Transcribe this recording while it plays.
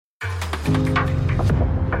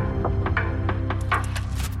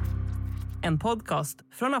En podcast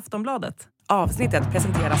från Aftonbladet. Avsnittet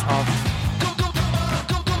presenteras av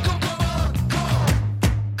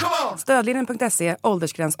stödlinjen.se,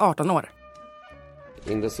 åldersgräns 18 år.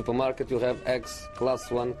 In the supermarket you have eggs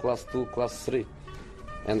class 1, class 2, class 3.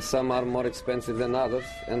 And some are more expensive than others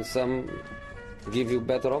and some give you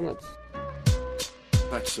better omelets.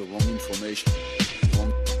 That's the wrong information.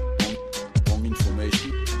 Wrong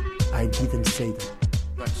information. I didn't say that.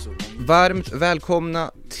 Varmt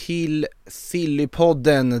välkomna till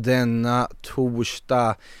Sillypodden denna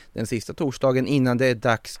torsdag, den sista torsdagen innan det är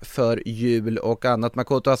dags för jul och annat.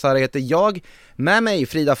 Makoto Asahara heter jag, med mig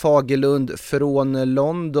Frida Fagerlund från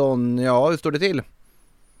London. Ja, hur står det till?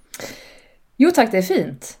 Jo tack, det är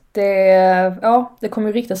fint. Det kommer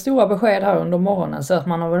ju riktigt stora besked här under morgonen, så att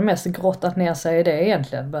man har väl mest grottat ner sig i det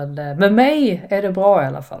egentligen. Men med mig är det bra i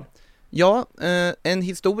alla fall. Ja, en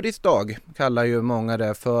historisk dag kallar ju många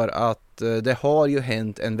det, för att det har ju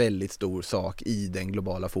hänt en väldigt stor sak i den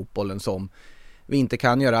globala fotbollen som vi inte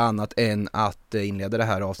kan göra annat än att inleda det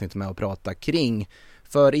här avsnittet med att prata kring.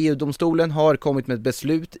 För EU-domstolen har kommit med ett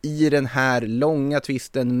beslut i den här långa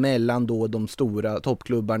tvisten mellan då de stora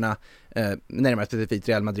toppklubbarna, närmare specifikt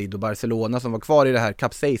Real Madrid och Barcelona, som var kvar i det här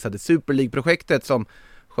kapsejsade superliga-projektet som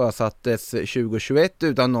sjösattes 2021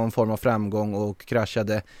 utan någon form av framgång och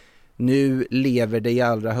kraschade. Nu lever det i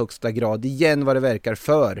allra högsta grad igen vad det verkar,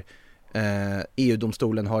 för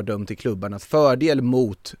EU-domstolen har dömt till klubbarnas fördel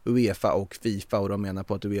mot Uefa och Fifa, och de menar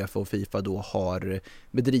på att Uefa och Fifa då har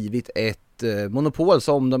bedrivit ett monopol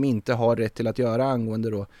som de inte har rätt till att göra angående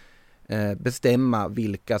då bestämma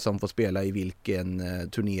vilka som får spela i vilken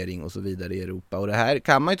turnering och så vidare i Europa. Och det här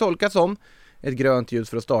kan man ju tolka som ett grönt ljus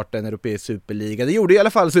för att starta en europeisk superliga. Det gjorde i alla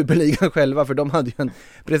fall superligan själva, för de hade ju en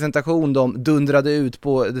presentation. De dundrade ut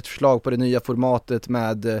på ett förslag på det nya formatet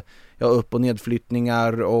med upp- och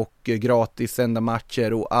nedflyttningar och gratis sända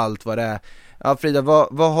matcher och allt vad det är. Ja, Frida,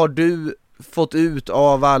 vad har du fått ut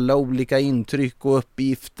av alla olika intryck och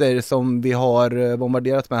uppgifter som vi har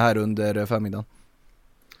bombarderat med här under förmiddagen?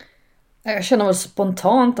 Jag känner väl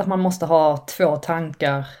spontant att man måste ha två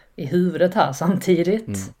tankar i huvudet här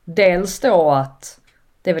samtidigt. Dels då att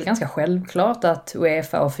det är väl ganska självklart att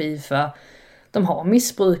Uefa och Fifa, de har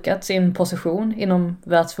missbrukat sin position inom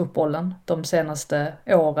världsfotbollen de senaste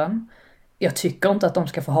åren. Jag tycker inte att de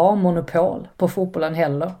ska få ha monopol på fotbollen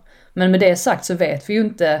heller. Men med det sagt så vet vi ju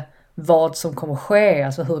inte vad som kommer ske.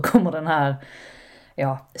 Alltså hur kommer den här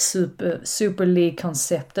Super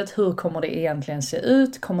League-konceptet, hur kommer det egentligen se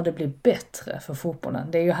ut? Kommer det bli bättre för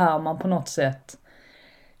fotbollen? Det är ju här man på något sätt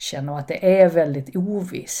känner att det är väldigt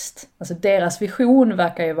ovisst. Alltså deras vision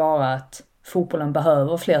verkar ju vara att fotbollen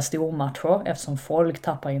behöver fler stormatcher eftersom folk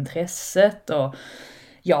tappar intresset, och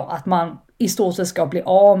att man i stort sett ska bli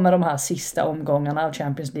av med de här sista omgångarna av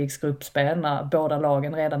Champions Leagues gruppspel när båda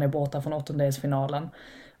lagen redan är borta från åttondelsfinalen.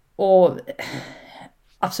 Och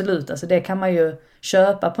absolut, alltså det kan man ju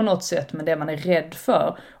köpa på något sätt, men det man är rädd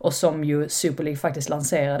för, och som ju Super League faktiskt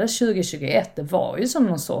lanserades 2021, det var ju som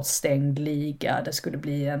någon sorts stängd liga. Det skulle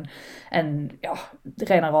bli en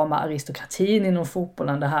rena rama aristokratin inom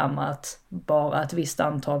fotbollen, det här med att bara ett visst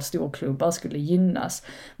antal storklubbar skulle gynnas.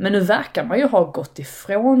 Men nu verkar man ju ha gått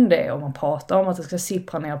ifrån det, och man pratar om att det ska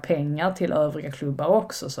sippra ner pengar till övriga klubbar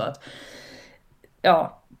också, så att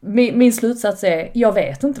min slutsats är, jag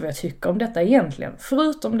vet inte vad jag tycker om detta egentligen.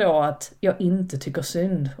 Förutom då att jag inte tycker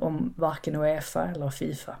synd om varken Uefa eller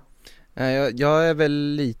Fifa. Jag är väl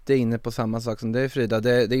lite inne på samma sak som dig, Frida.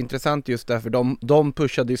 Det är intressant just därför de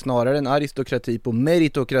pushade ju snarare en aristokrati på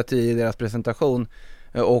meritokrati i deras presentation,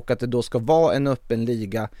 och att det då ska vara en öppen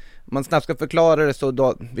liga. Man snabbt ska förklara det, så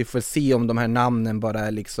då, vi får se om de här namnen bara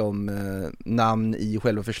är liksom namn i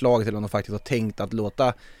själva förslaget, eller om de faktiskt har tänkt att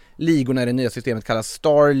låta ligorna i det nya systemet kallas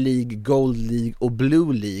Star League, Gold League och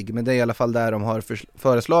Blue League. Men det är i alla fall där de har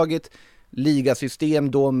föreslagit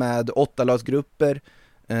ligasystem då med 8-lagsgrupper,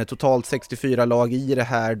 totalt 64 lag i det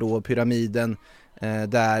här då pyramiden,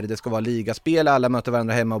 där det ska vara ligaspel, alla möter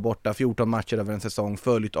varandra hemma och borta, 14 matcher över en säsong,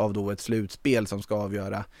 följt av då ett slutspel som ska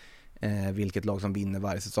avgöra vilket lag som vinner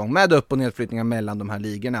varje säsong, med upp- och nedflyttningar mellan de här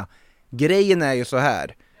ligorna. Grejen är ju så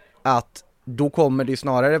här, att då kommer det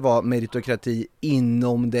snarare vara meritokrati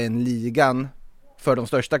inom den ligan för de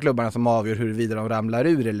största klubbarna som avgör huruvida de ramlar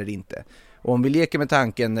ur eller inte. Och om vi leker med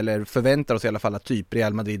tanken, eller förväntar oss i alla fall, att typ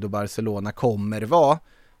Real Madrid och Barcelona kommer vara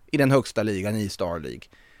i den högsta ligan i Star League,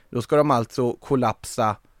 då ska de alltså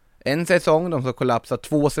kollapsa en säsong, de ska kollapsa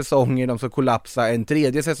 2 säsonger, de ska kollapsa en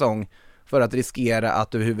 3:e säsong för att riskera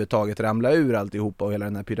att överhuvudtaget ramla ur alltihopa och hela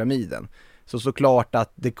den här pyramiden. Såklart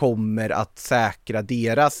att det kommer att säkra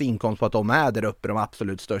deras inkomst på att de är där uppe, de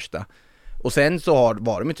absolut största. Och sen så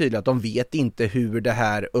var de ju tydliga att de vet inte hur det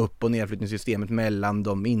här upp- och nedflyttningssystemet mellan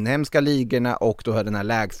de inhemska ligorna och då den här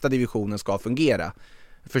lägsta divisionen ska fungera.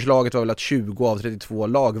 Förslaget var väl att 20 av 32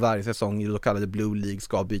 lag varje säsong i det så kallade Blue League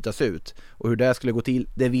ska bytas ut. Och hur det skulle gå till,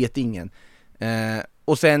 det vet ingen.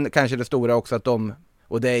 Och sen kanske det stora också att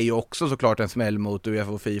och det är ju också såklart en smäll mot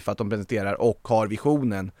Uefa och Fifa att de presenterar och har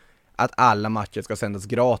visionen att alla matcher ska sändas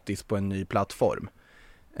gratis på en ny plattform.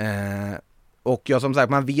 Och ja, som sagt,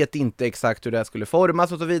 man vet inte exakt hur det här skulle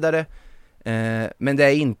formas och så vidare. Men det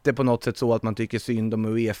är inte på något sätt så att man tycker synd om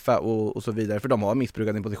Uefa och så vidare, för de har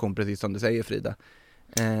missbrukat sin position precis som du säger, Frida.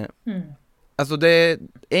 Alltså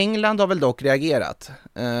England har väl dock reagerat.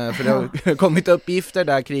 För det har kommit uppgifter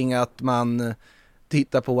där kring att man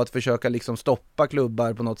tittar på att försöka liksom stoppa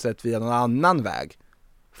klubbar på något sätt via någon annan väg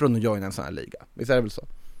från att joina en sån här liga. Visst är det väl så?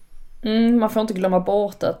 Man får inte glömma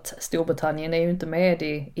bort att Storbritannien är ju inte med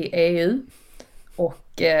i EU.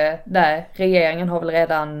 Och regeringen har väl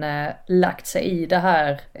redan lagt sig i det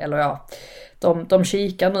här. Eller ja, de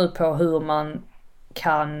kikar nu på hur man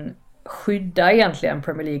kan skydda egentligen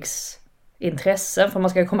Premier Leagues intressen. För man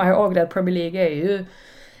ska komma ihåg det att Premier League är ju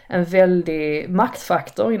en väldig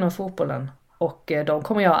maktfaktor inom fotbollen. Och de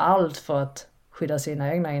kommer göra allt för att skydda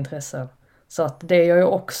sina egna intressen. Så att det gör ju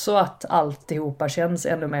också att alltihopa känns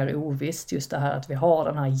ännu mer ovisst. Just det här att vi har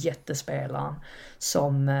den här jättespelaren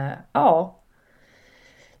som,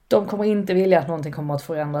 de kommer inte vilja att någonting kommer att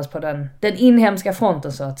förändras på den inhemska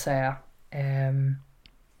fronten så att säga.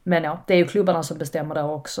 Men ja, det är ju klubbarna som bestämmer där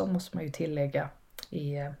också, måste man ju tillägga,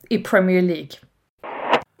 i Premier League.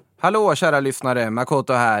 Hallå kära lyssnare,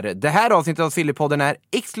 Makoto här. Det här avsnittet av Sillypodden är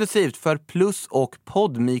exklusivt för Plus och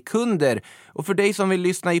PodMe-kunder. Och för dig som vill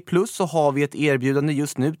lyssna i Plus så har vi ett erbjudande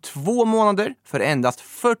just nu 2 månader för endast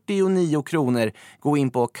 49 kronor. Gå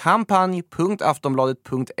in på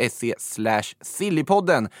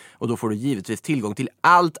kampanj.aftonbladet.se/sillypodden. Och då får du givetvis tillgång till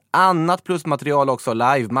allt annat Plus-material också.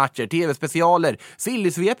 Live-matcher, tv-specialer,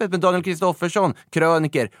 Sillysvepet med Daniel Kristoffersson,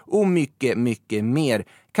 kröniker och mycket, mycket mer.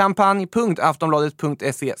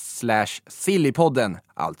 kampanj.aftonbladet.se/sillypodden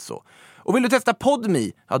alltså. Och vill du testa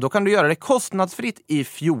PodMe, ja då kan du göra det kostnadsfritt i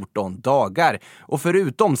 14 dagar. Och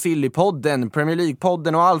förutom Sillypodden, Premier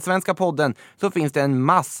League-podden och Allsvenska podden så finns det en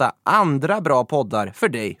massa andra bra poddar för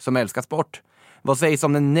dig som älskar sport. Vad sägs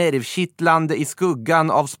om den nervkittlande I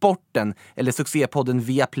skuggan av sporten eller succépodden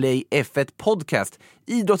Viaplay F1 Podcast,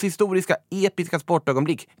 idrottshistoriska episka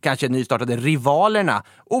sportögonblick, kanske nystartade Rivalerna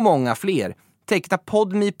och många fler. Teckna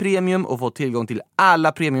Podme Premium och få tillgång till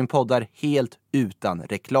alla premiumpoddar helt utan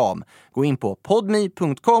reklam. Gå in på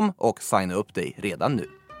podme.com och signa upp dig redan nu.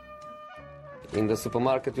 In the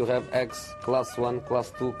supermarket you have eggs class 1,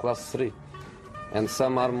 class 2, class 3. And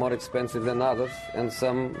some are more expensive than others and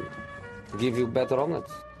some give you better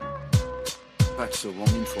omelets. That's the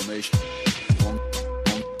wrong information.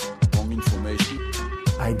 Wrong information.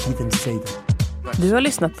 I didn't say that. Du har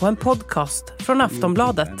lyssnat på en podcast från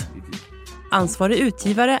Aftonbladet. Ansvarig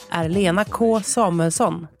utgivare är Lena K.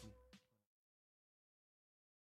 Samuelsson.